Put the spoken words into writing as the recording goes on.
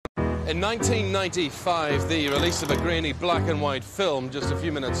In 1995, the release of a grainy black and white film, just a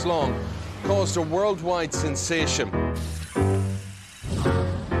few minutes long, caused a worldwide sensation.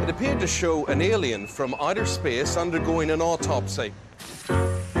 It appeared to show an alien from outer space undergoing an autopsy.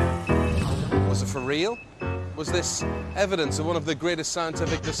 Was it for real? Was this evidence of one of the greatest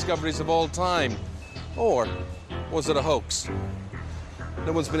scientific discoveries of all time? Or was it a hoax?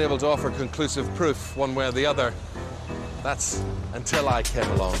 No one's been able to offer conclusive proof one way or the other. That's until I came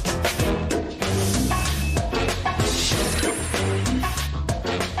along.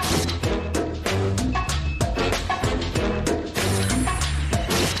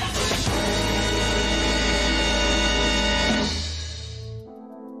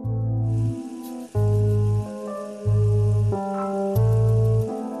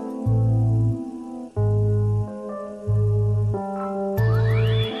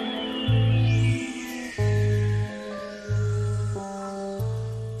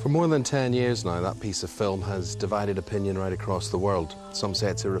 For more than 10 years now, that piece of film has divided opinion right across the world. Some say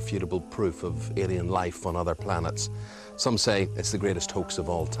it's irrefutable proof of alien life on other planets. Some say it's the greatest hoax of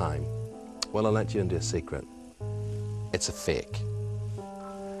all time. Well, I'll let you into a secret. It's a fake.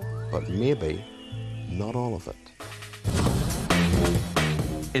 But maybe not all of it.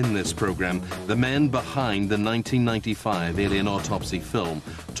 In this programme, the men behind the 1995 Alien Autopsy film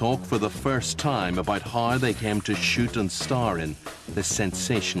talk for the first time about how they came to shoot and star in this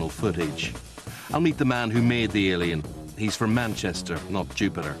sensational footage. I'll meet the man who made the alien. He's from Manchester, not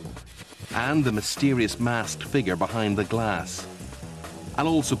Jupiter. And the mysterious masked figure behind the glass. I'll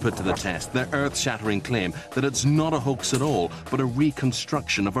also put to the test their earth-shattering claim that it's not a hoax at all, but a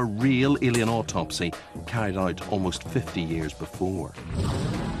reconstruction of a real alien autopsy carried out almost 50 years before.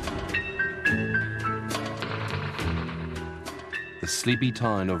 The sleepy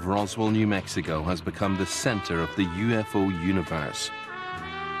town of Roswell, New Mexico has become the center of the UFO universe.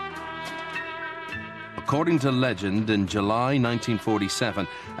 According to legend, in July 1947,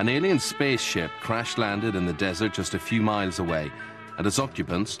 an alien spaceship crash-landed in the desert just a few miles away, and its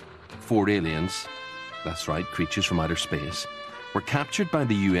occupants, 4 aliens, that's right, creatures from outer space, were captured by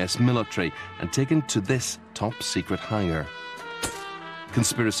the US military and taken to this top-secret hangar.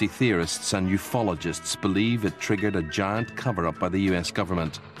 Conspiracy theorists and ufologists believe it triggered a giant cover-up by the US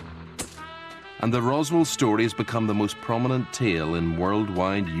government. And the Roswell story has become the most prominent tale in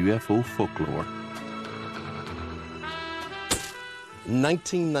worldwide UFO folklore. In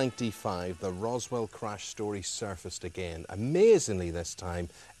 1995, the Roswell crash story surfaced again, amazingly this time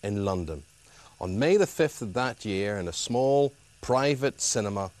in London. On May the 5th of that year, in a small private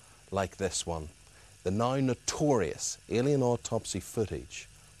cinema like this one, the now notorious alien autopsy footage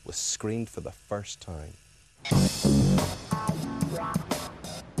was screened for the first time.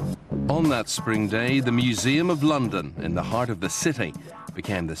 On that spring day, the Museum of London, in the heart of the city,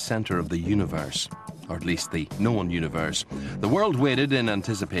 became the centre of the universe, or at least the known universe. The world waited in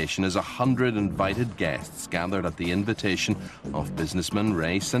anticipation as 100 invited guests gathered at the invitation of businessman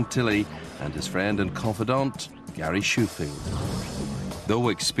Ray Santilli and his friend and confidant, Gary Schofield. Though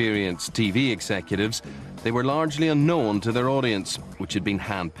experienced TV executives, they were largely unknown to their audience, which had been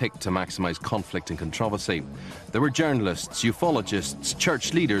hand-picked to maximise conflict and controversy. There were journalists, ufologists,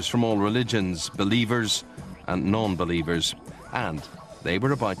 church leaders from all religions, believers and non-believers, and they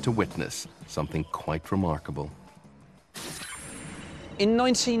were about to witness something quite remarkable. In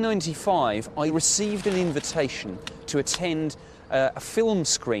 1995, I received an invitation to attend a film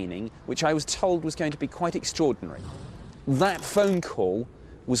screening, which I was told was going to be quite extraordinary. That phone call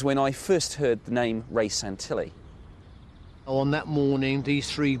was when I first heard the name Ray Santilli. On that morning,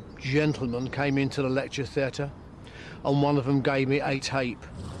 these 3 gentlemen came into the lecture theatre, and one of them gave me a tape.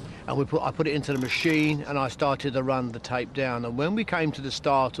 And I put it into the machine, and I started to run the tape down. And when we came to the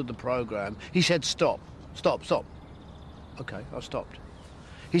start of the programme, he said, stop, stop, stop. OK, I stopped.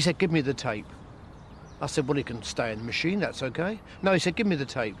 He said, give me the tape. I said, well, it can stay in the machine, that's OK. No, he said, give me the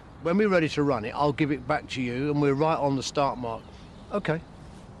tape. When we're ready to run it, I'll give it back to you, and we're right on the start mark. OK.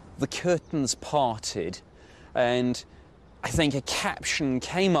 The curtains parted, and I think a caption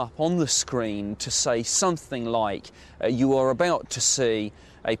came up on the screen to say something like, you are about to see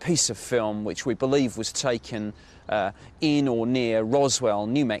a piece of film which we believe was taken in or near Roswell,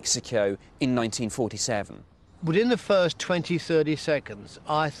 New Mexico in 1947. Within the first 20, 30 seconds,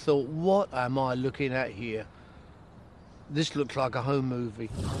 I thought, what am I looking at here? This looks like a home movie.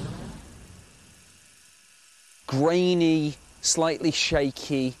 Grainy, slightly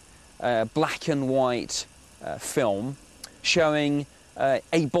shaky, black and white film showing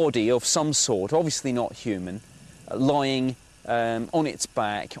a body of some sort, obviously not human, lying on its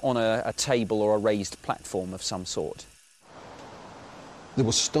back on a table or a raised platform of some sort. There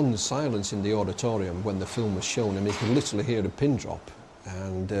was stunned silence in the auditorium when the film was shown. I mean, you could literally hear a pin drop,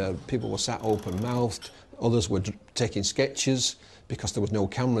 and people were sat open-mouthed. Others were taking sketches because there was no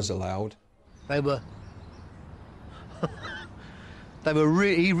cameras allowed. They were...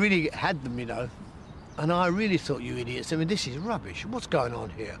 he really had them, you know. And I really thought, you idiots, I mean, this is rubbish. What's going on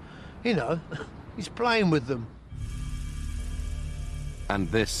here? You know, he's playing with them. And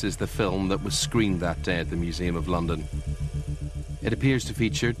this is the film that was screened that day at the Museum of London. It appears to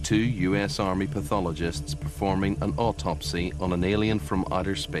feature 2 US Army pathologists performing an autopsy on an alien from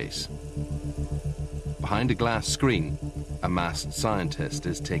outer space. Behind a glass screen, a masked scientist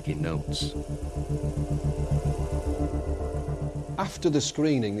is taking notes. After the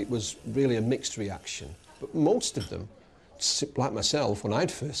screening, it was really a mixed reaction. But most of them, like myself, when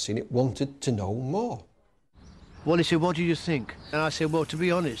I'd first seen it, wanted to know more. Well, he said, what do you think? And I said, well, to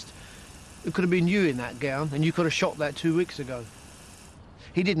be honest, it could have been you in that gown, and you could have shot that 2 weeks ago.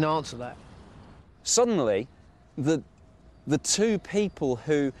 He didn't answer that. Suddenly, the 2 people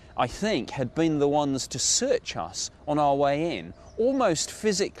who I think had been the ones to search us on our way in almost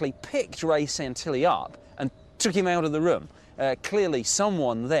physically picked Ray Santilli up and took him out of the room. Clearly,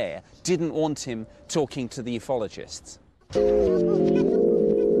 someone there didn't want him talking to the ufologists.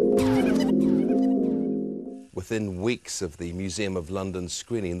 Within weeks of the Museum of London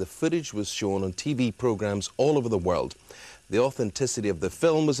screening, the footage was shown on TV programmes all over the world. The authenticity of the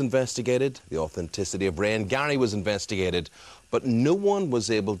film was investigated, the authenticity of Ray and Gary was investigated, but no one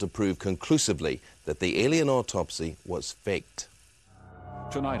was able to prove conclusively that the alien autopsy was faked.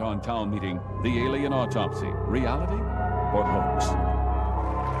 Tonight on Town Meeting, the alien autopsy, reality or hoax?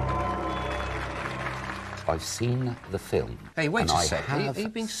 I've seen the film. Hey, wait and a I sec. have Are you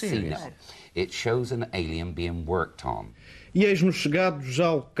being seen serious? It shows an alien being worked on. E eis-nos chegados já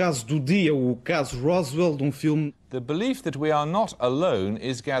ao caso do dia, o caso Roswell, de film. The belief that we are not alone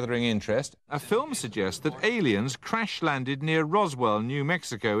is gathering interest. A film suggests that aliens crash-landed near Roswell, New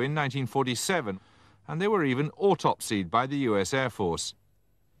Mexico in 1947, and they were even autopsied by the US Air Force.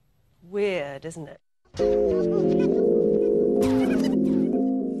 Weird, isn't it?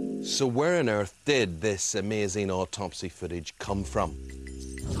 So where on earth did this amazing autopsy footage come from?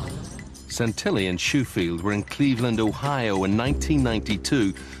 Santilli and Shoefield were in Cleveland, Ohio in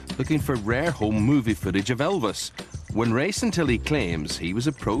 1992 looking for rare home movie footage of Elvis when Ray Santilli claims he was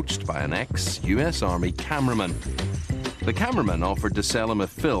approached by an ex-US Army cameraman. The cameraman offered to sell him a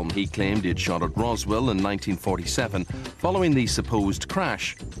film he claimed he'd shot at Roswell in 1947 following the supposed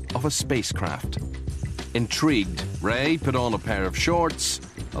crash of a spacecraft. Intrigued, Ray put on a pair of shorts,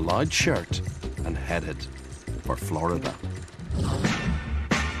 a loud shirt, and headed for Florida.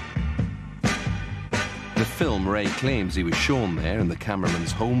 The film Ray claims he was shown there in the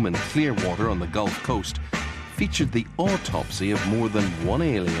cameraman's home in Clearwater on the Gulf Coast featured the autopsy of more than one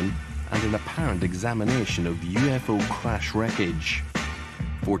alien and an apparent examination of UFO crash wreckage.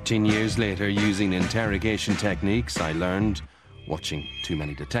 14 years later, using interrogation techniques I learned watching too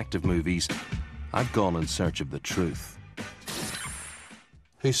many detective movies, I've gone in search of the truth.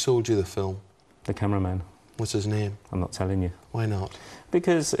 Who sold you the film? The cameraman. What's his name? I'm not telling you. Why not?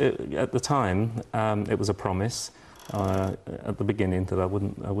 Because at the time, it was a promise at the beginning that I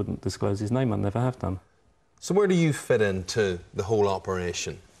wouldn't disclose his name. I never have done. So where do you fit into the whole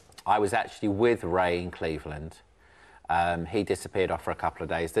operation? I was actually with Ray in Cleveland. He disappeared off for a couple of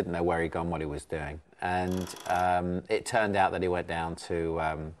days, didn't know where he'd gone, what he was doing. And it turned out that he went down to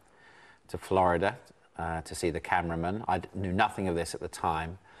Florida to see the cameraman. I knew nothing of this at the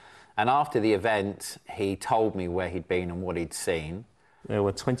time. And after the event, he told me where he'd been and what he'd seen. There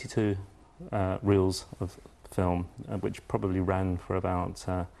were 22 reels of film, which probably ran for about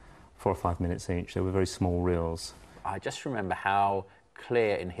 4 or 5 minutes each. They were very small reels. I just remember how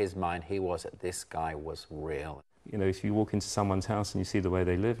clear in his mind he was that this guy was real. You know, if you walk into someone's house and you see the way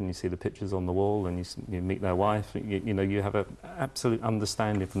they live and you see the pictures on the wall and you meet their wife, you know, you have an absolute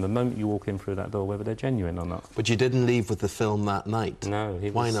understanding from the moment you walk in through that door whether they're genuine or not. But you didn't leave with the film that night? No.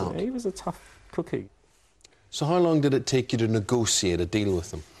 Why not? He was a tough cookie. So how long did it take you to negotiate a deal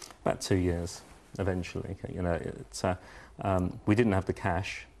with them? About 2 years, eventually. You know, we didn't have the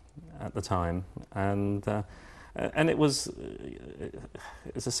cash at the time, and it was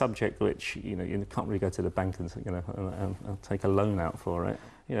it's a subject which you can't really go to the bank and and take a loan out for it.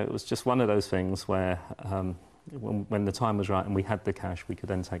 You know, it was just one of those things where when the time was right and we had the cash, we could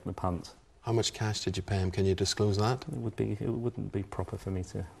then take the punt. How much cash did you pay him? Can you disclose that? It wouldn't be proper for me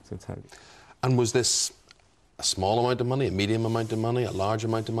to tell. And was this a small amount of money, a medium amount of money, a large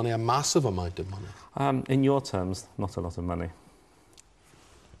amount of money, a massive amount of money? In your terms, not a lot of money.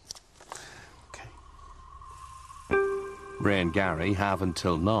 Ray and Gary have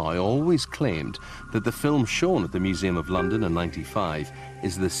until now always claimed that the film shown at the Museum of London in '95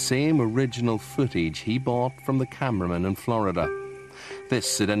 is the same original footage he bought from the cameraman in Florida.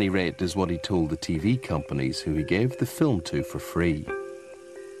 This, at any rate, is what he told the TV companies who he gave the film to for free.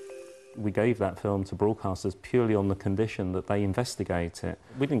 We gave that film to broadcasters purely on the condition that they investigate it.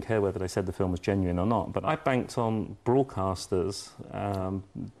 We didn't care whether they said the film was genuine or not, but I banked on broadcasters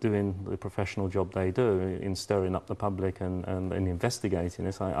doing the professional job they do in stirring up the public and investigating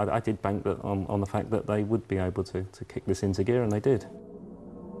this. I did bank that on the fact that they would be able to kick this into gear, and they did.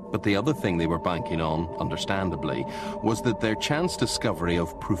 But the other thing they were banking on, understandably, was that their chance discovery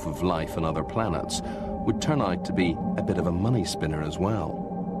of proof of life on other planets would turn out to be a bit of a money spinner as well.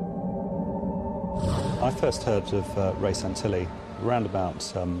 I first heard of Ray Santilli around about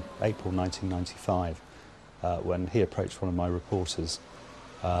April 1995 when he approached one of my reporters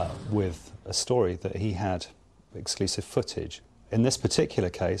with a story that he had exclusive footage. In this particular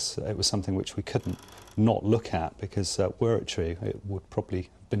case, it was something which we couldn't not look at because were it true, it would probably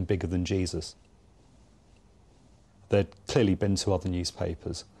have been bigger than Jesus. There'd clearly been to other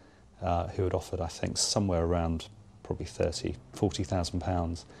newspapers who had offered, I think, somewhere around probably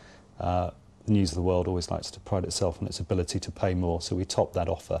 £40,000. The News of the World always likes to pride itself on its ability to pay more, so we topped that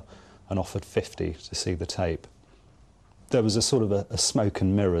offer and offered 50 to see the tape. There was a sort of a smoke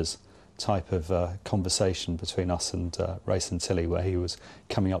and mirrors type of conversation between us and Ray Santilli, where he was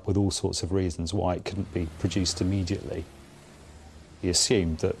coming up with all sorts of reasons why it couldn't be produced immediately. He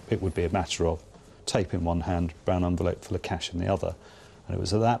assumed that it would be a matter of tape in one hand, brown envelope full of cash in the other, and it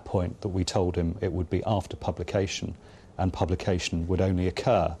was at that point that we told him it would be after publication, and publication would only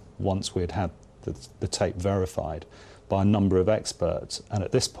occur once we had had the tape verified by a number of experts, and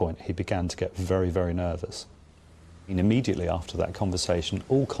at this point he began to get very, very nervous. And immediately after that conversation,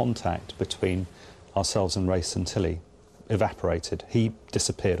 all contact between ourselves and Ray Santilli evaporated. He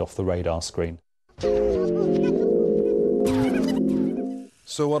disappeared off the radar screen.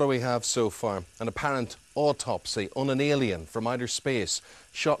 So what do we have so far? An apparent autopsy on an alien from outer space,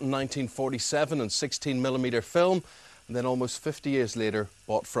 shot in 1947 on 16mm film, and then almost 50 years later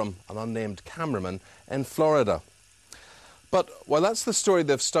bought from an unnamed cameraman in Florida. But while that's the story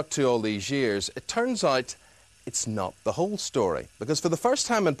they've stuck to all these years, it turns out it's not the whole story. Because for the first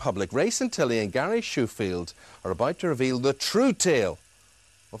time in public, Ray Santilli and Gary Schofield are about to reveal the true tale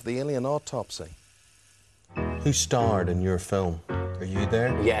of the alien autopsy. Who starred in your film? Are you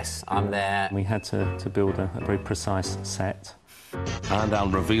there? Yes, I'm there. We had to build a very precise set. And I'll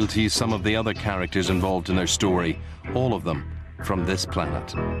reveal to you some of the other characters involved in their story, all of them from this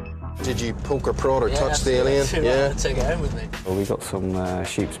planet. Did you poke or prod or touch the alien? Yeah, take it home with me. Well, we got some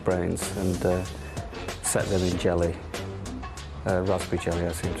sheep's brains and set them in jelly. Raspberry jelly,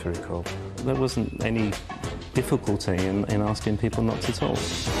 I seem to recall. There wasn't any difficulty in asking people not to talk.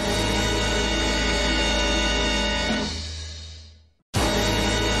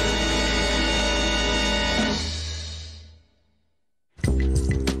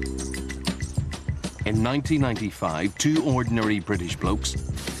 In 1995, two ordinary British blokes,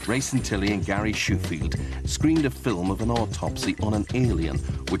 Ray Santilli and Gary Schofield, screened a film of an autopsy on an alien,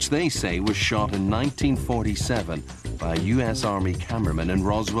 which they say was shot in 1947 by a US Army cameraman in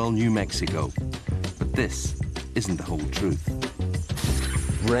Roswell, New Mexico. But this isn't the whole truth.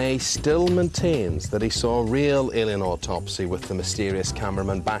 Ray still maintains that he saw a real alien autopsy with the mysterious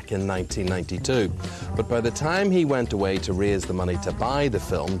cameraman back in 1992. But by the time he went away to raise the money to buy the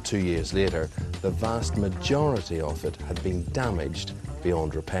film 2 years later, the vast majority of it had been damaged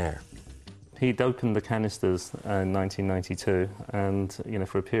beyond repair. He'd opened the canisters in 1992, and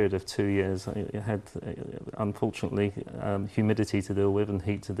for a period of 2 years, it had unfortunately humidity to deal with and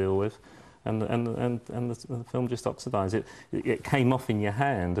heat to deal with. And the film just oxidised. It came off in your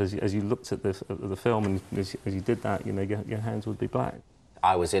hand as you looked at the film, and as you did that, your hands would be black.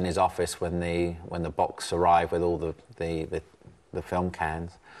 I was in his office when the box arrived with all the film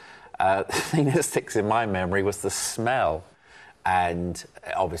cans. The thing that sticks in my memory was the smell, and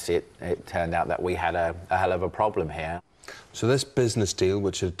obviously it turned out that we had a hell of a problem here. So this business deal,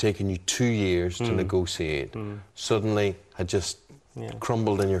 which had taken you 2 years to negotiate, suddenly had just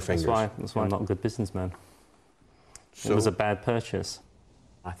crumbled in your fingers. That's why I'm not a good businessman. So, it was a bad purchase.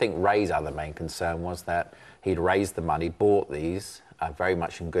 I think Ray's other main concern was that he'd raised the money, bought these, very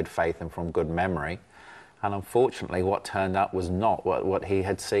much in good faith and from good memory, and unfortunately what turned up was not what he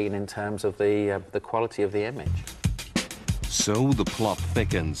had seen in terms of the quality of the image. So the plot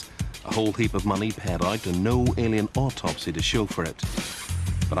thickens. A whole heap of money paid out and no alien autopsy to show for it.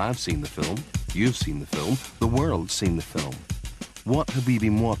 But I've seen the film, you've seen the film, the world's seen the film. What have we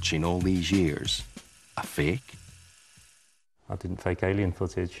been watching all these years? A fake? I didn't fake alien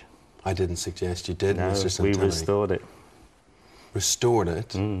footage. I didn't suggest you did, No, Mr. we Santani. restored it. Restored it?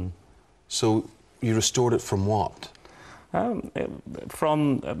 Mm. So you restored it from what?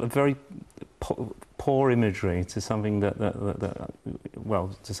 From a very poor imagery to something that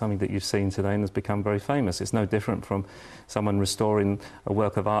to something that you've seen today and has become very famous. It's no different from someone restoring a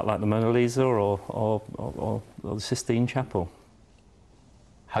work of art like the Mona Lisa or the Sistine Chapel.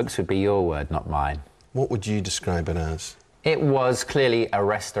 Hoax would be your word, not mine. What would you describe it as? It was clearly a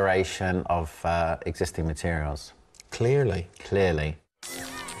restoration of existing materials. Clearly? Clearly.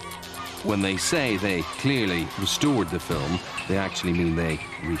 When they say they clearly restored the film, they actually mean they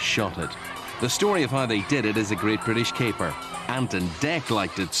reshot it. The story of how they did it is a great British caper. Ant and Dec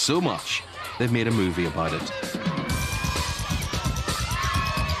liked it so much, they've made a movie about it.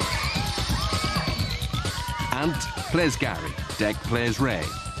 Ant plays Gary, Dec plays Ray.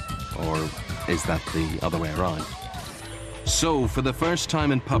 Or is that the other way around? So, for the first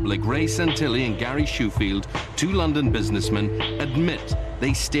time in public, Ray Santilli and Gary Shoefield, two London businessmen, admit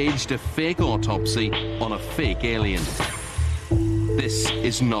they staged a fake autopsy on a fake alien. This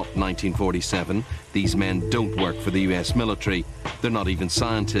is not 1947. These men don't work for the US military. They're not even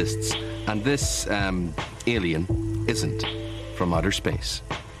scientists. And this, alien isn't from outer space.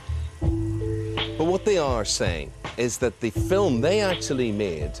 But what they are saying is that the film they actually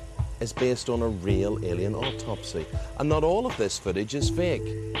made is based on a real alien autopsy. And not all of this footage is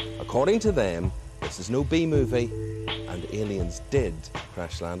fake. According to them, this is no B-movie, and aliens did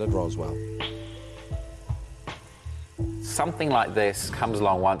crash land at Roswell. Something like this comes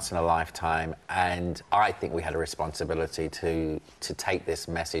along once in a lifetime, and I think we had a responsibility to take this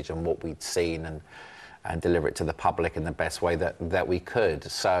message and what we'd seen and deliver it to the public in the best way that we could.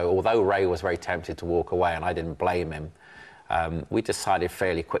 So although Ray was very tempted to walk away, and I didn't blame him, we decided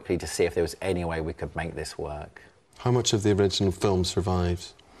fairly quickly to see if there was any way we could make this work. How much of the original film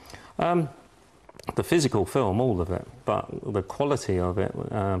survives? The physical film, all of it, but the quality of it,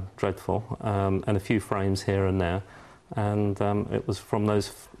 dreadful, and a few frames here and there. And it was from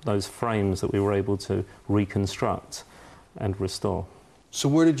those frames that we were able to reconstruct and restore. So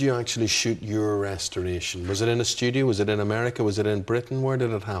where did you actually shoot your restoration? Was it in a studio? Was it in America? Was it in Britain? Where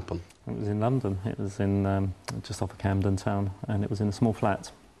did it happen? It was in London. It was in just off of Camden Town, and it was in a small flat.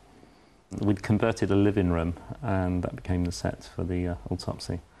 We'd converted a living room, and that became the set for the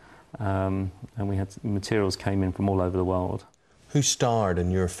autopsy. And we had materials came in from all over the world. Who starred in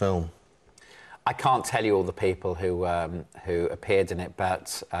your film? I can't tell you all the people who appeared in it,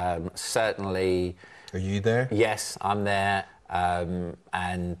 but certainly... Are you there? Yes, I'm there,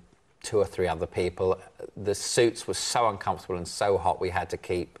 and two or three other people. The suits were so uncomfortable and so hot we had to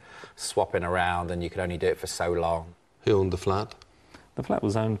keep swapping around, and you could only do it for so long. Who owned the flat? The flat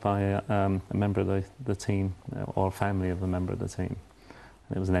was owned by a member of the team, or a family of a member of the team.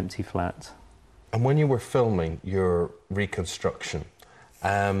 It was an empty flat. And when you were filming your reconstruction,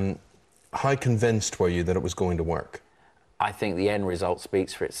 how convinced were you that it was going to work? I think the end result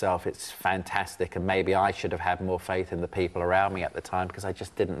speaks for itself. It's fantastic, and maybe I should have had more faith in the people around me at the time, because I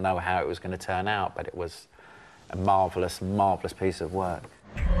just didn't know how it was going to turn out, but it was a marvellous, marvellous piece of work.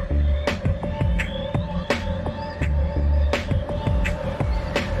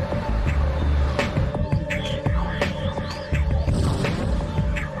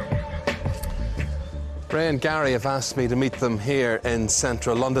 Ray and Gary have asked me to meet them here in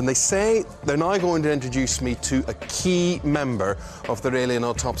central London. They say they're now going to introduce me to a key member of their alien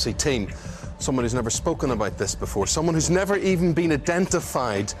autopsy team. Someone who's never spoken about this before. Someone who's never even been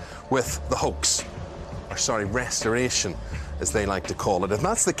identified with the hoax. Or sorry, restoration, as they like to call it. If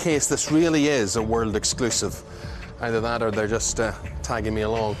that's the case, this really is a world exclusive. Either that or they're just tagging me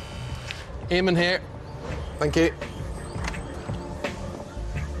along. Eamonn here. Thank you.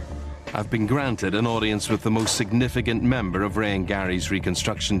 I've been granted an audience with the most significant member of Ray and Gary's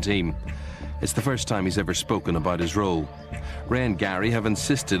reconstruction team. It's the first time he's ever spoken about his role. Ray and Gary have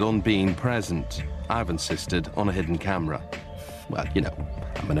insisted on being present. I've insisted on a hidden camera. Well, you know,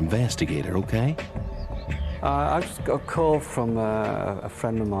 I'm an investigator, okay? I just got a call from a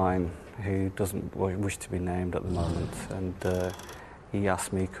friend of mine who doesn't wish to be named at the moment, and he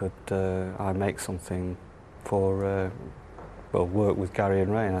asked me could I make something for well, work with Gary and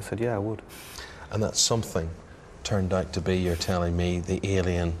Ray, and I said, yeah, I would. And that something turned out to be, you're telling me, the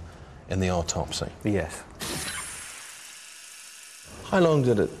alien in the autopsy? Yes. How long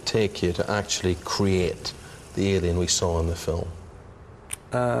did it take you to actually create the alien we saw in the film?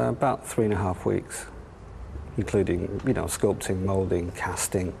 About 3.5 weeks, including, you know, sculpting, moulding,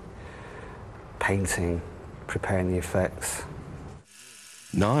 casting, painting, preparing the effects.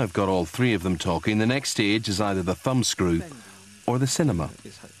 Now I've got all three of them talking. The next stage is either the thumbscrew or the cinema?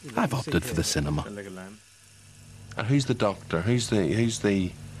 I've opted for the cinema. And who's the doctor? Who's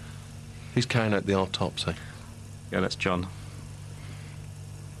carrying out the autopsy? Yeah, that's John.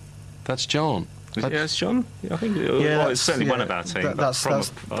 That's John. Yeah, it's John. I think it's certainly one of our team.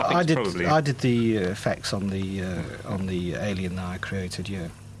 I did the effects on the alien that I created. Yeah.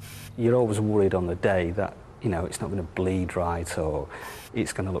 You're always worried on the day that it's not going to bleed right, or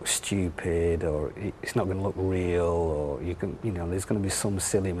it's going to look stupid, or it's not going to look real, or there's going to be some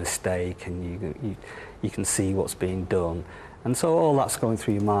silly mistake, and you can see what's being done, and so all that's going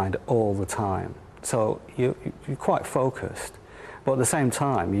through your mind all the time. So you're quite focused. But at the same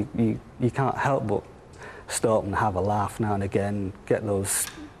time, you can't help but stop and have a laugh now and again, get those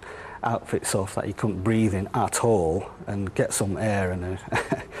outfits off that you couldn't breathe in at all, and get some air and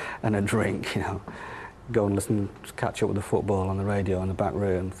a drink, Go and listen, catch up with the football on the radio in the back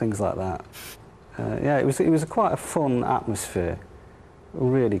room, things like that. Yeah, it was quite a fun atmosphere,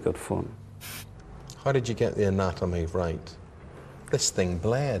 really good fun. How did you get the anatomy right? This thing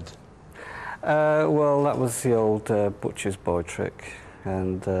bled. Well, that was the old butcher's boy trick,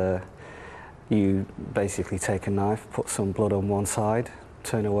 and you basically take a knife, put some blood on one side,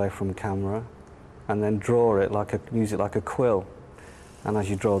 turn away from camera, and then draw it use it like a quill. And as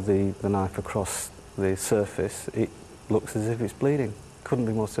you draw the knife across the surface, it looks as if it's bleeding. Couldn't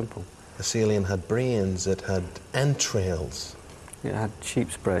be more simple. This alien had brains, it had entrails. It had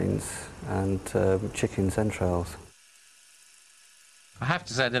sheep's brains and chicken's entrails. I have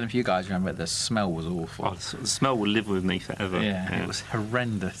to say, I don't know if you guys remember, the smell was awful. Oh, the smell will live with me forever. Yeah, it was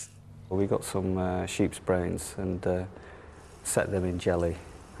horrendous. Well, we got some sheep's brains and set them in jelly.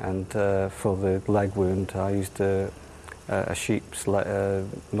 And for the leg wound, I used a sheep's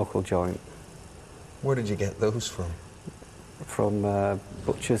knuckle joint. Where did you get those from? From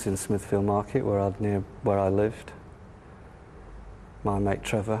butchers in Smithfield Market, near where I lived. My mate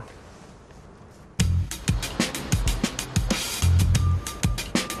Trevor.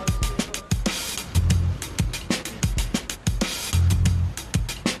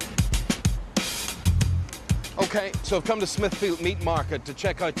 Okay, so I've come to Smithfield Meat Market to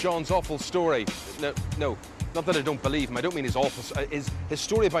check out John's awful story. No, not that I don't believe him. I don't mean his awful... his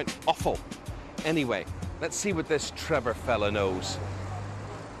story about offal. Anyway, let's see what this Trevor fella knows.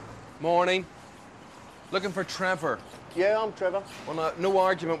 Morning. Looking for Trevor. Yeah, I'm Trevor. Well, no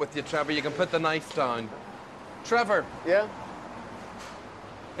argument with you, Trevor. You can put the knife down. Trevor. Yeah?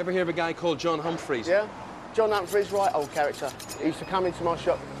 Ever hear of a guy called John Humphreys? Yeah. John Humphreys, right old character. He used to come into my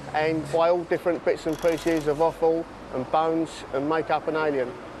shop and buy all different bits and pieces of offal and bones and make up an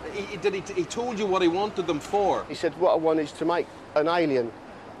alien. He told you what he wanted them for? He said what I want is to make an alien,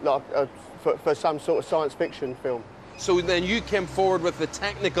 like for some sort of science fiction film. So then you came forward with the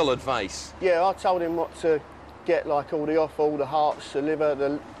technical advice? Yeah, I told him what to get, like all the offal, the hearts, the liver,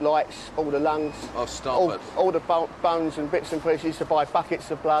 the lights, all the lungs. Oh, stop it. All the bones and bits and pieces, to buy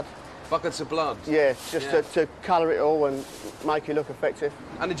buckets of blood. Buckets of blood? Yeah, just to colour it all and make it look effective.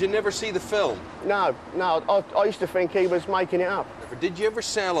 And did you never see the film? No. I used to think he was making it up. Did you ever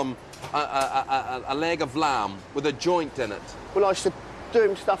sell him a leg of lamb with a joint in it? Well, I used to do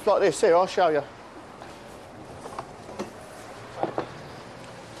him stuff like this. Here, I'll show you.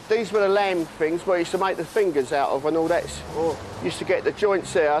 These were the lamb things where I used to make the fingers out of and all that. Used to get the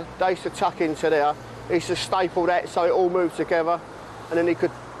joints there, they used to tuck into there. He used to staple that so it all moved together, and then he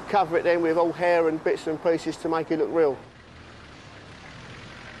could cover it then with all hair and bits and pieces to make it look real.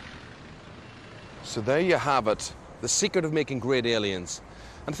 So there you have it, the secret of making great aliens.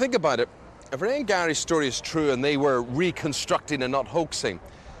 And think about it, if Ray and Gary's story is true and they were reconstructing and not hoaxing,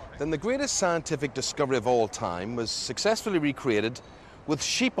 then the greatest scientific discovery of all time was successfully recreated with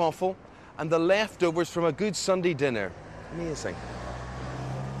sheep offal and the leftovers from a good Sunday dinner. Amazing.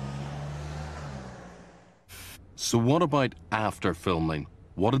 So what about after filming?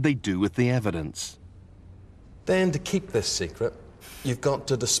 What did they do with the evidence? Then, to keep this secret, you've got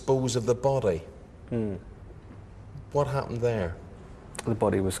to dispose of the body. What happened there? The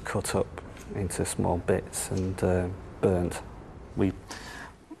body was cut up into small bits and burnt. We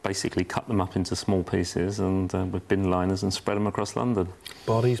basically cut them up into small pieces and with bin liners and spread them across London.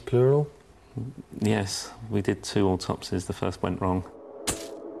 Bodies, plural? Yes, we did 2 autopsies. The first went wrong.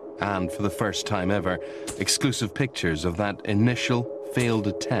 And for the first time ever, exclusive pictures of that initial failed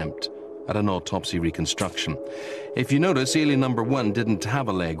attempt at an autopsy reconstruction. If you notice, alien number 1 didn't have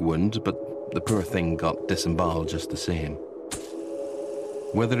a leg wound, but the poor thing got disemboweled just the same.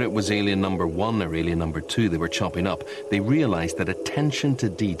 Whether it was alien number 1 or alien number 2 they were chopping up, they realized that attention to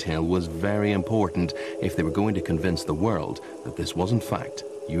detail was very important if they were going to convince the world that this was in fact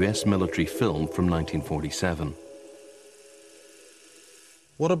US military film from 1947.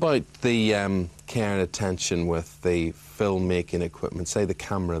 What about the care and attention with the filmmaking equipment, say the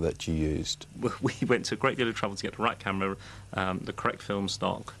camera that you used? We went to a great deal of trouble to get the right camera, the correct film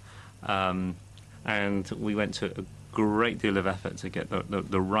stock, and we went to a great deal of effort to get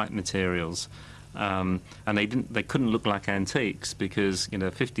the right materials. And they couldn't look like antiques because, you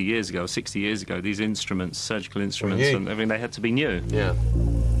know, 50 years ago, 60 years ago, these instruments, surgical instruments, and everything, they had to be new. Yeah.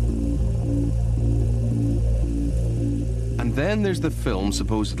 And then there's the film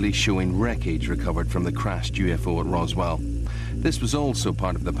supposedly showing wreckage recovered from the crashed UFO at Roswell. This was also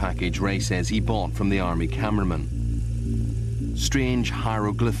part of the package Ray says he bought from the army cameraman. Strange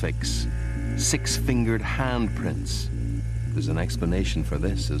hieroglyphics, six-fingered handprints. There's an explanation for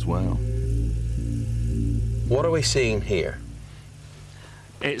this as well. What are we seeing here?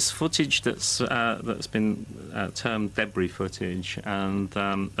 It's footage that's been termed debris footage, and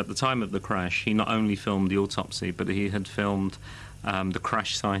at the time of the crash, he not only filmed the autopsy, but he had filmed the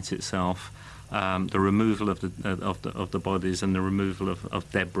crash site itself, the removal of the bodies, and the removal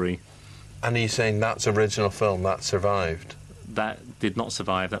of debris. And are you saying that's original film that survived? That did not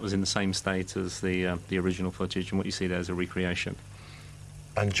survive. That was in the same state as the original footage, and what you see there is a recreation.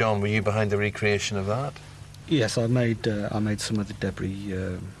 And John, were you behind the recreation of that? Yes, I made some of the debris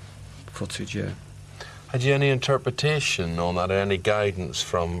footage, yeah. Had you any interpretation on that, or any guidance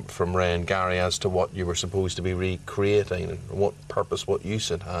from Ray and Gary as to what you were supposed to be recreating, and what purpose, what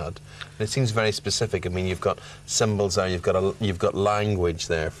use it had? And it seems very specific. I mean, you've got symbols there, you've got language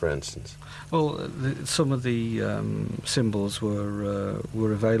there, for instance. Well, some of the symbols were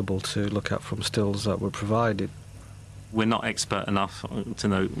available to look at from stills that were provided. We're not expert enough to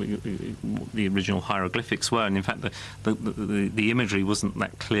know what the original hieroglyphics were, and in fact the imagery wasn't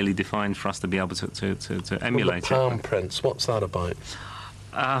that clearly defined for us to be able to emulate it. Palm prints, what's that about?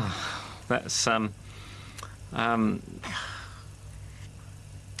 That's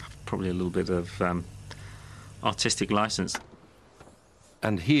probably a little bit of artistic license.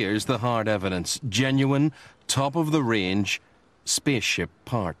 And here's the hard evidence. Genuine, top-of-the-range spaceship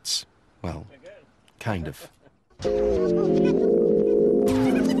parts. Well, kind of.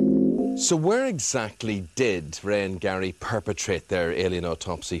 So where exactly did Ray and Gary perpetrate their alien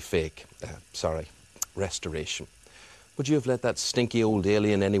autopsy fake? Restoration. Would you have let that stinky old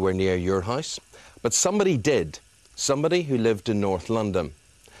alien anywhere near your house? But somebody did. Somebody who lived in North London.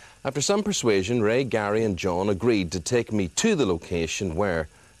 After some persuasion, Ray, Gary and John agreed to take me to the location where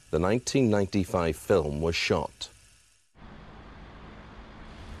the 1995 film was shot.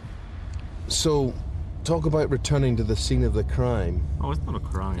 So, talk about returning to the scene of the crime. Oh, it's not a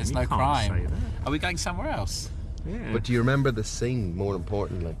crime. It's no crime. Are we going somewhere else? Yeah. But do you remember the scene, more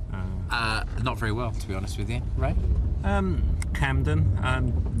importantly? Not very well, to be honest with you. Ray?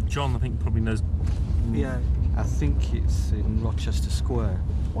 Camden. John, I think, probably knows. Yeah, I think it's in Rochester Square.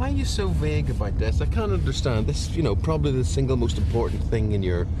 Why are you so vague about this? I can't understand. This, you know, probably the single most important thing in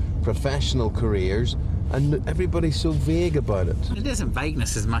your professional careers, and everybody's so vague about it. It isn't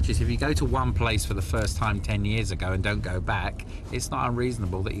vagueness as much as if you go to one place for the first time 10 years ago and don't go back, it's not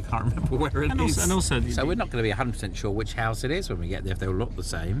unreasonable that you can't remember where it is. So we're not going to be 100% sure which house it is when we get there, if they all look the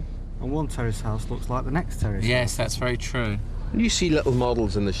same. And one terrace house looks like the next terrace Yes, house. that's very true. You see little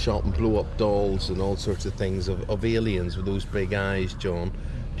models in the shop and blow-up dolls and all sorts of things of aliens with those big eyes, John.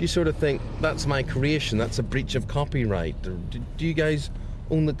 Do you sort of think, that's my creation, that's a breach of copyright? Or do you guys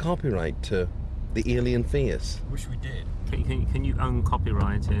own the copyright to the alien face? Wish we did. Can you own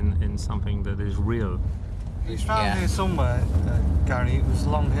copyright in something that is real? It's found here somewhere, Gary. It was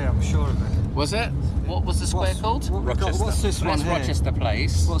long here, I'm sure of it. Was it? What was the square called? Rochester. What's this one That's here? Rochester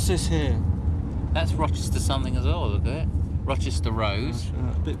Place. What's this here? That's Rochester something as well, look at it. Rochester Rose.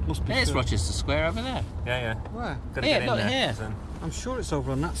 It must be. There's Rochester Square over there. Yeah. Where? Here, look here. I'm sure it's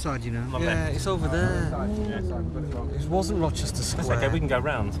over on that side, you know. Yeah, it's over there. It wasn't Rochester Square. That's okay, we can go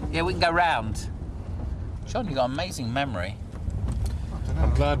round. Yeah, we can go round. John, you've got an amazing memory.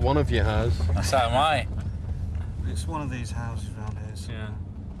 I'm glad one of you has. So am I. It's one of these houses around here. So. Yeah.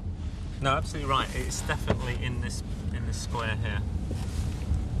 No, absolutely right. It's definitely in this square here.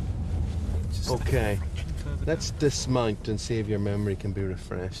 Okay. Let's dismount and see if your memory can be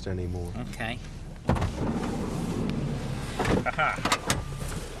refreshed anymore. Okay. Aha.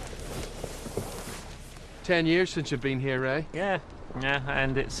 10 years since you've been here, Ray? Yeah,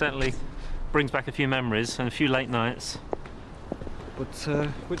 and it certainly brings back a few memories and a few late nights. But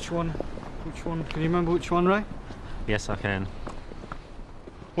which one? Which one? Can you remember which one, Ray? Yes, I can.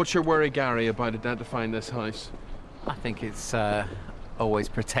 What's your worry, Gary, about identifying this house? I think it's always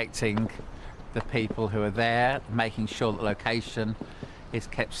protecting the people who are there, making sure that location is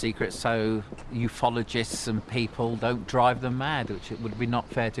kept secret so ufologists and people don't drive them mad, which it would be not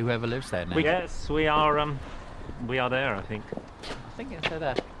fair to whoever lives there now. Yes, we are there, I think. I think it's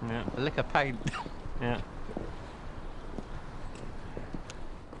a lick of paint. Yeah.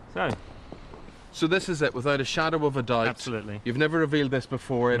 So this is it, without a shadow of a doubt. Absolutely. You've never revealed this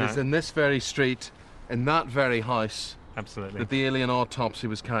before. It No. is in this very street, in that very house, Absolutely. that the alien autopsy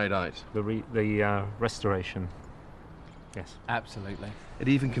was carried out. The restoration. Yes. Absolutely. It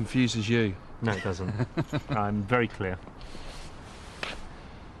even confuses you. No, it doesn't. I'm very clear.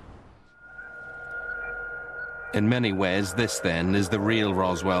 In many ways, this then is the real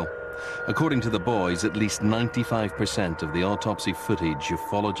Roswell. According to the boys, at least 95% of the autopsy footage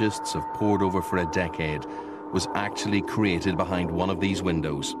ufologists have pored over for a decade was actually created behind one of these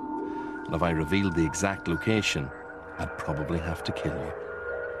windows. And if I revealed the exact location, I'd probably have to kill you.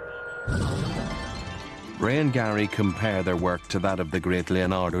 Ray and Gary compare their work to that of the great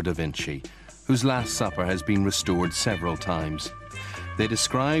Leonardo da Vinci, whose Last Supper has been restored several times. They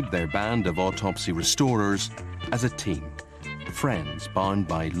describe their band of autopsy restorers as a team, friends bound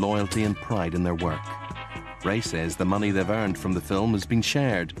by loyalty and pride in their work. Ray says the money they've earned from the film has been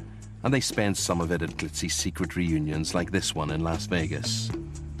shared, and they spend some of it at glitzy secret reunions like this one in Las Vegas.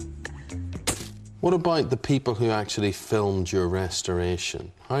 What about the people who actually filmed your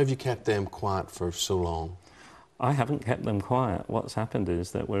restoration? How have you kept them quiet for so long? I haven't kept them quiet. What's happened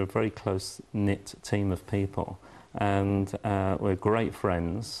is that we're a very close-knit team of people, and we're great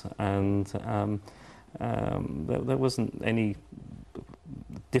friends, and there wasn't any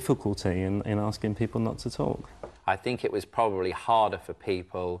difficulty in asking people not to talk. I think it was probably harder for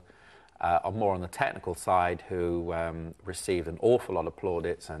people more on the technical side who received an awful lot of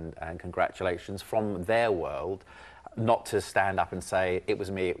plaudits and congratulations from their world, not to stand up and say, it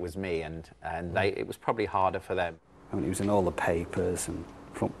was me, and it was probably harder for them. I mean, it was in all the papers and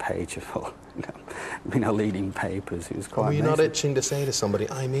front page of all, leading papers. It was quite Were you amazing. not itching to say to somebody,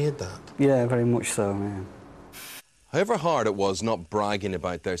 I made that? Yeah, very much so, yeah. However hard it was not bragging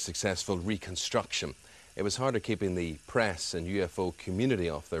about their successful reconstruction, it was harder keeping the press and UFO community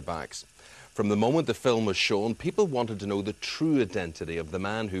off their backs. From the moment the film was shown, people wanted to know the true identity of the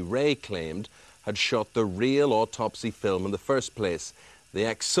man who Ray claimed had shot the real autopsy film in the first place, the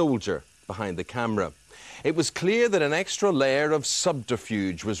ex-soldier behind the camera. It was clear that an extra layer of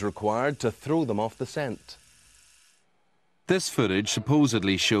subterfuge was required to throw them off the scent. This footage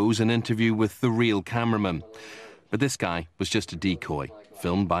supposedly shows an interview with the real cameraman. But this guy was just a decoy,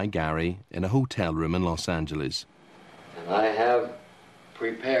 filmed by Gary in a hotel room in Los Angeles. And I have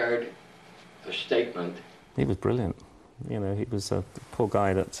prepared a statement. He was brilliant. You know, he was a poor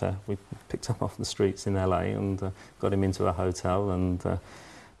guy that we picked up off the streets in LA and got him into a hotel and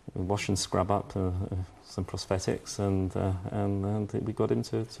wash and scrub up some prosthetics and we got him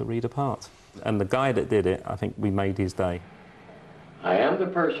to read a part. And the guy that did it, I think we made his day. I am the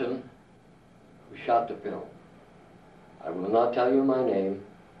person who shot the film. I will not tell you my name,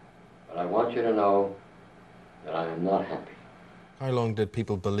 but I want you to know that I am not happy. How long did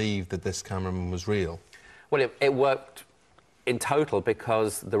people believe that this cameraman was real? Well, it worked in total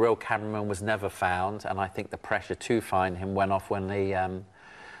because the real cameraman was never found, and I think the pressure to find him went off when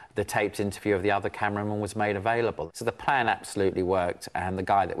the taped interview of the other cameraman was made available. So the plan absolutely worked, and the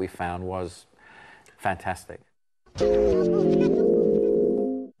guy that we found was fantastic.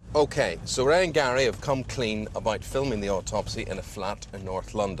 OK, so Ray and Gary have come clean about filming the autopsy in a flat in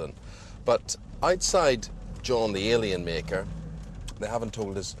North London. But outside John the alien maker, they haven't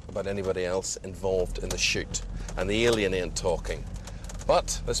told us about anybody else involved in the shoot. And the alien ain't talking.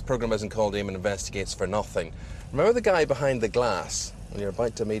 But this programme isn't called Eamonn Investigates for nothing. Remember the guy behind the glass when you're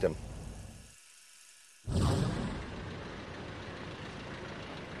about to meet him?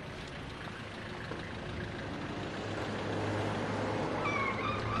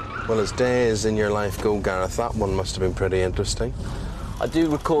 Well, as days in your life go, Gareth, that one must have been pretty interesting. I do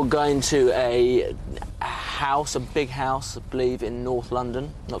recall going to a house, a big house, I believe, in North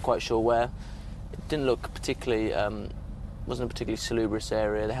London. Not quite sure where. It didn't look particularly, wasn't a particularly salubrious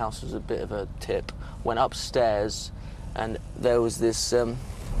area. The house was a bit of a tip. Went upstairs, and there was this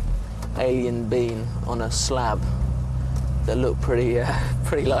alien being on a slab that looked pretty,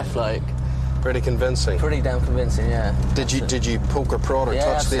 pretty lifelike. Pretty convincing. Pretty damn convincing, yeah. Did you poke or prod or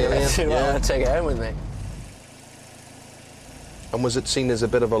touch the alien? Yeah, I want to take it home with me. And was it seen as a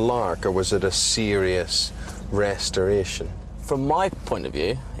bit of a lark, or was it a serious restoration? From my point of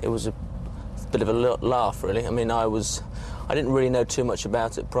view, it was a bit of a laugh, really. I mean, I didn't really know too much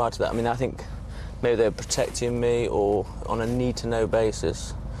about it prior to that. I mean, I think maybe they were protecting me or on a need-to-know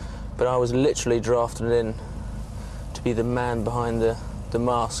basis. But I was literally drafted in to be the man behind the the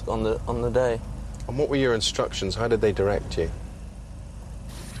mask on the day. And what were your instructions? How did they direct you?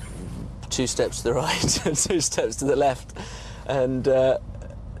 2 steps to the right and 2 steps to the left, and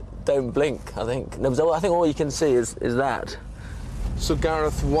don't blink. I think. No, I think all you can see is that. So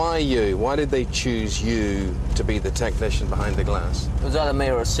Gareth, why you? Why did they choose you to be the technician behind the glass? It was either me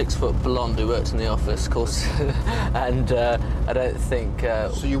or a 6-foot blonde who worked in the office, of course, and I don't think...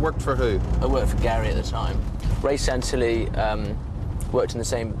 So you worked for who? I worked for Gary at the time. Ray Santilli worked in the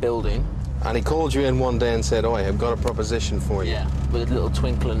same building. And he called you in one day and said, "Oh, I've got a proposition for you." Yeah, with a little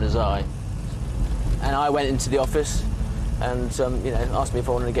twinkle in his eye. And I went into the office and, you know, asked me if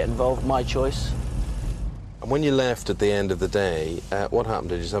I wanted to get involved, my choice. And when you left at the end of the day, what happened?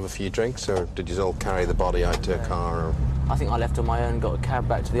 Did you just have a few drinks, or did you all carry the body out to a car? Or... I think I left on my own, got a cab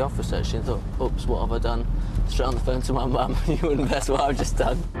back to the office, actually, and thought, oops, what have I done? Straight on the phone to my mum. You wouldn't guess what I've just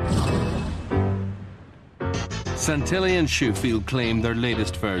done. Santilli and Shoefield claim their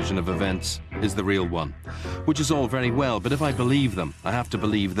latest version of events is the real one, which is all very well, but if I believe them, I have to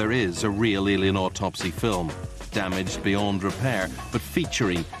believe there is a real alien autopsy film. Damaged beyond repair, but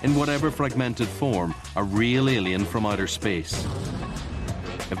featuring, in whatever fragmented form, a real alien from outer space.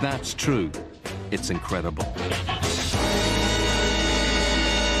 If that's true, it's incredible.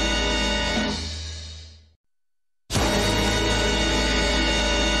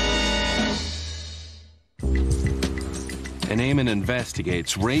 In Eamonn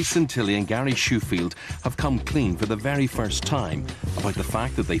Investigates, Ray Santilli and Gary Shoefield have come clean for the very first time about the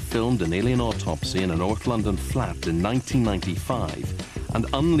fact that they filmed an alien autopsy in a North London flat in 1995 and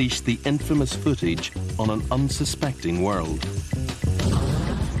unleashed the infamous footage on an unsuspecting world.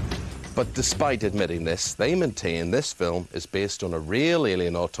 But despite admitting this, they maintain this film is based on a real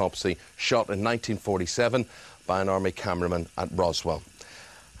alien autopsy shot in 1947 by an army cameraman at Roswell.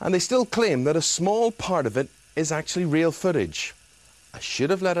 And they still claim that a small part of it is actually real footage. I should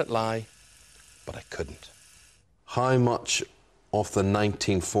have let it lie, but I couldn't. How much of the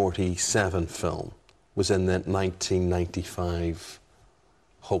 1947 film was in that 1995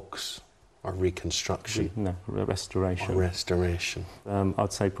 hoax or reconstruction? No, restoration. Or restoration.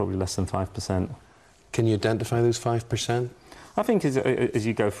 I'd say probably less than 5%. Can you identify those 5%? I think as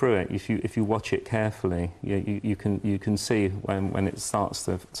you go through it, if you watch it carefully, you can see when it starts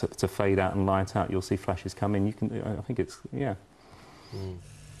to fade out and light out, you'll see flashes come in. I think it's, yeah. Mm.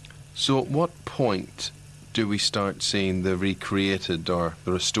 So at what point do we start seeing the recreated or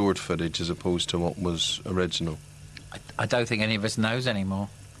the restored footage as opposed to what was original? I don't think any of us knows anymore.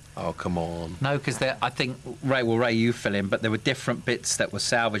 Oh, come on. No, because I think, Ray, you fill in, but there were different bits that were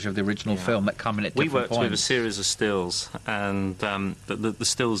salvaged of the original film that come in at different points. We worked with a series of stills, and the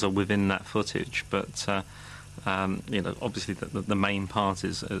stills are within that footage, but, you know, obviously the main part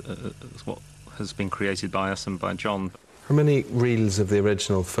is what has been created by us and by John. How many reels of the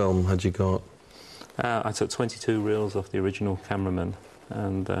original film had you got? I took 22 reels off the original cameraman,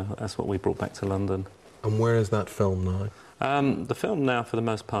 and that's what we brought back to London. And where is that film now? The film now, for the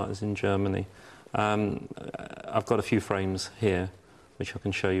most part, is in Germany. I've got a few frames here, which I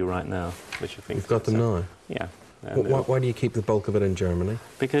can show you right now. Which I think you've got them now? Yeah. Why do you keep the bulk of it in Germany?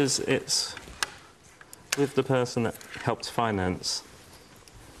 Because it's with the person that helped finance.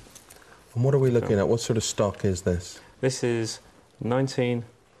 And what are we looking at? What sort of stock is this? This is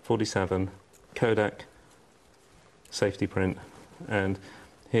 1947 Kodak safety print, and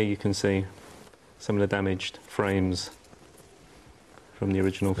here you can see some of the damaged frames from the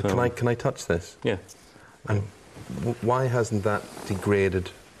original film. Can I touch this? Yeah. And why hasn't that degraded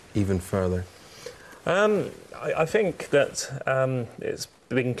even further? I think that it's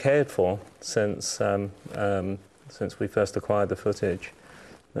been cared for since we first acquired the footage.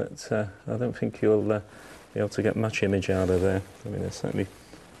 But I don't think you'll be able to get much image out of there. I mean, there's certainly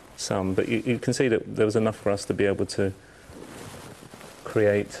some, but you can see that there was enough for us to be able to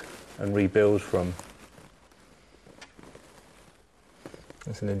create and rebuild from.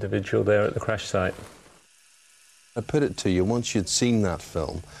 There's an individual there at the crash site. I put it to you, once you'd seen that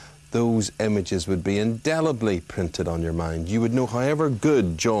film, those images would be indelibly printed on your mind. You would know, however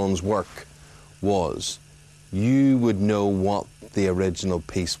good John's work was, you would know what the original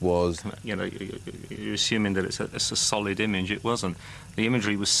piece was. You know, you're assuming that it's a solid image. It wasn't. The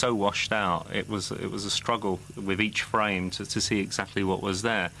imagery was so washed out. It was a struggle with each frame to see exactly what was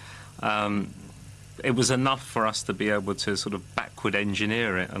there. It was enough for us to be able to sort of backward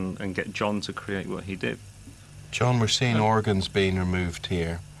engineer it and get John to create what he did. John, we're seeing organs being removed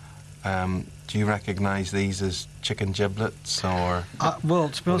here. Do you recognise these as chicken giblets, or...? Well,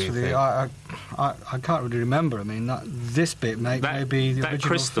 to be honest with you, I can't really remember. I mean, this bit may be the original that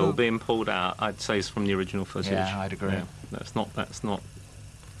crystal film. being pulled out, I'd say, is from the original footage. Yeah, I'd agree. Yeah, that's not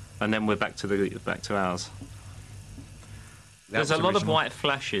and then we're back to ours. There's a lot of white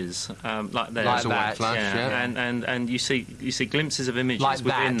flashes, like there. Like that, white flash, yeah. And you see glimpses of images like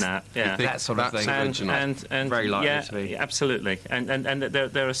within that. Yeah, that sort of thing. And very likely yeah, to be. Absolutely. And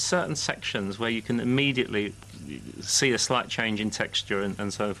there are certain sections where you can immediately see a slight change in texture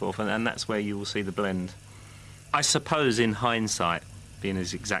and so forth, and that's where you will see the blend. I suppose, in hindsight, being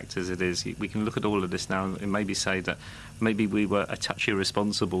as exact as it is, we can look at all of this now and maybe say that maybe we were a touch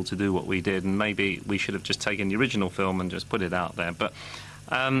irresponsible to do what we did, and maybe we should have just taken the original film and just put it out there. But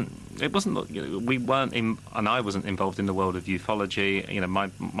it wasn't. We weren't, and I wasn't involved in the world of ufology.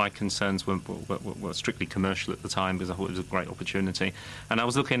 My concerns were strictly commercial at the time because I thought it was a great opportunity, and I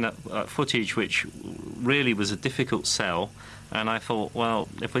was looking at footage which really was a difficult sell. And I thought, well,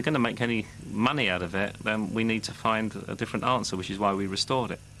 if we're going to make any money out of it, then we need to find a different answer, which is why we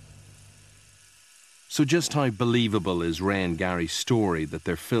restored it. So just how believable is Ray and Gary's story that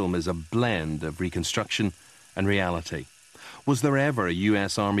their film is a blend of reconstruction and reality? Was there ever a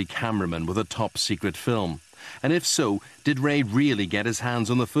US Army cameraman with a top-secret film? And if so, did Ray really get his hands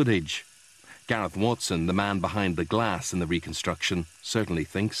on the footage? Gareth Watson, the man behind the glass in the reconstruction, certainly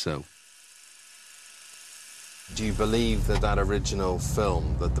thinks so. Do you believe that that original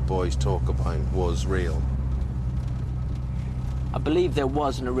film that the boys talk about was real? I believe there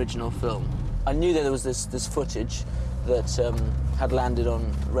was an original film. I knew that there was this footage that had landed on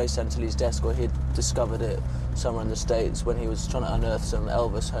Ray Santilli's desk, or he'd discovered it somewhere in the States when he was trying to unearth some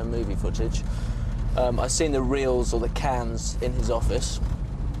Elvis home movie footage. I've seen the reels or the cans in his office.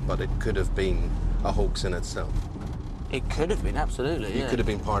 But it could have been a hoax in itself. It could have been, absolutely. You could have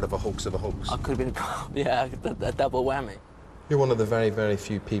been part of a hoax of a hoax. I could have been, yeah, a double whammy. You're one of the very, very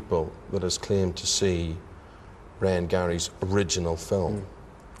few people that has claimed to see Ray and Gary's original film.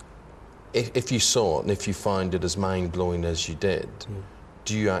 If you saw it and if you find it as mind-blowing as you did,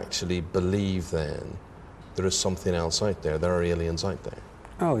 do you actually believe then there is something else out there? There are aliens out there?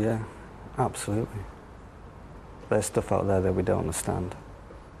 Oh, yeah, absolutely. There's stuff out there that we don't understand.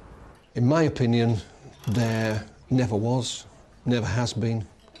 In my opinion, there never was, never has been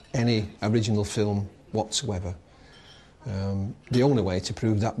any original film whatsoever. The only way to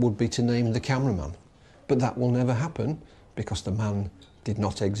prove that would be to name the cameraman. But that will never happen because the man did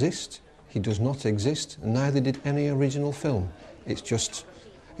not exist. He does not exist, and neither did any original film.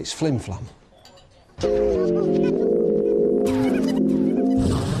 It's flim-flam.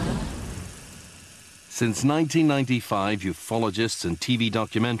 Since 1995, ufologists and TV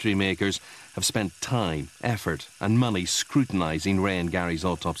documentary makers have spent time, effort and money scrutinising Ray and Gary's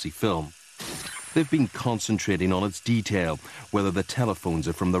autopsy film. They've been concentrating on its detail, whether the telephones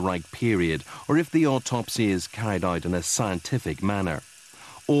are from the right period or if the autopsy is carried out in a scientific manner.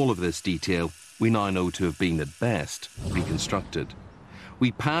 All of this detail we now know to have been, at best, reconstructed.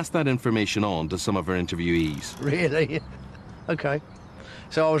 We passed that information on to some of our interviewees. Really? OK.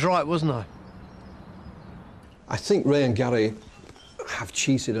 So I was right, wasn't I? I think Ray and Gary have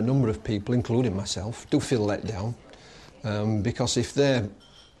cheated a number of people, including myself, do feel let down, because if their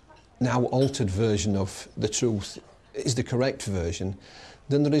now altered version of the truth is the correct version,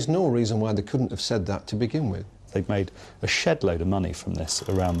 then there is no reason why they couldn't have said that to begin with. They've made a shed load of money from this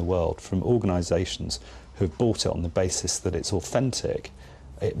around the world, from organisations who have bought it on the basis that it's authentic.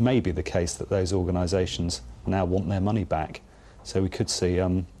 It may be the case that those organisations now want their money back. So we could see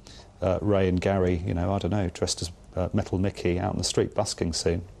Ray and Gary, I don't know, dressed as Metal Mickey out in the street busking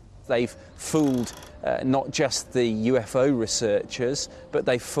soon. They've fooled not just the UFO researchers, but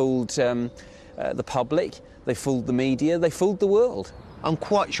they've fooled the public, they fooled the media, they fooled the world. I'm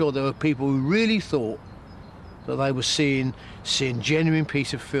quite sure there were people who really thought that they were seeing genuine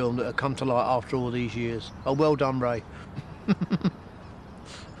piece of film that had come to light after all these years. Oh, well done, Ray.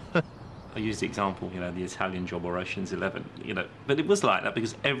 I use the example, the Italian job or Ocean's 11, but it was like that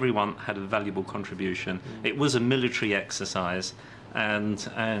because everyone had a valuable contribution. It was a military exercise, and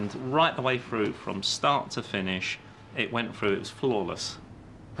right the way through, from start to finish, it went through. It was flawless.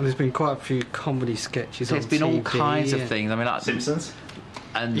 And there's been quite a few comedy sketches on TV. There's been all kinds of things. I mean, like Simpsons.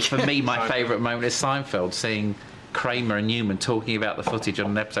 And for me, my favourite moment is Seinfeld, seeing Kramer and Newman talking about the footage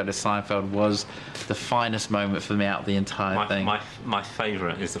on an episode of Seinfeld was the finest moment for me out of the entire thing. My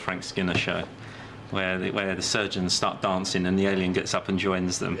favourite is the Frank Skinner show, where the surgeons start dancing and the alien gets up and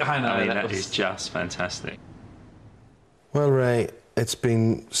joins them. I know, that is just fantastic. Well, Ray, it's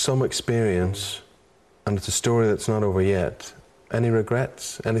been some experience, and it's a story that's not over yet. Any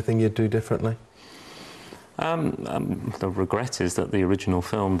regrets? Anything you'd do differently? The regret is that the original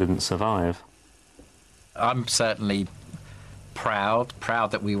film didn't survive. I'm certainly proud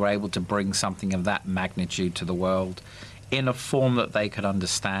that we were able to bring something of that magnitude to the world in a form that they could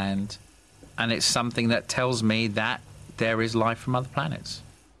understand, and it's something that tells me that there is life from other planets.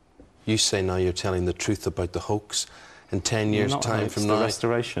 You say now you're telling the truth about the hoax. In 10 years' time from now, the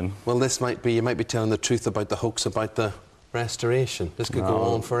restoration. Well, you might be telling the truth about the hoax about the restoration. This could go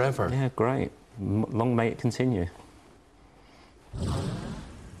on forever. Yeah, great. Long may it continue.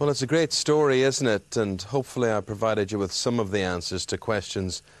 Well, it's a great story, isn't it? And hopefully I provided you with some of the answers to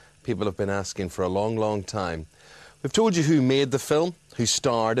questions people have been asking for a long, long time. We've told you who made the film, who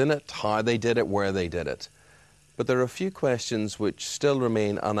starred in it, how they did it, where they did it. But there are a few questions which still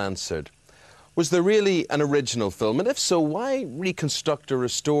remain unanswered. Was there really an original film? And if so, why reconstruct or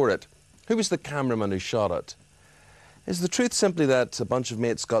restore it? Who was the cameraman who shot it? Is the truth simply that a bunch of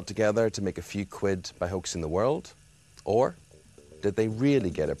mates got together to make a few quid by hoaxing the world? Or did they really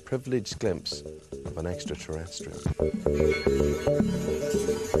get a privileged glimpse of an extraterrestrial?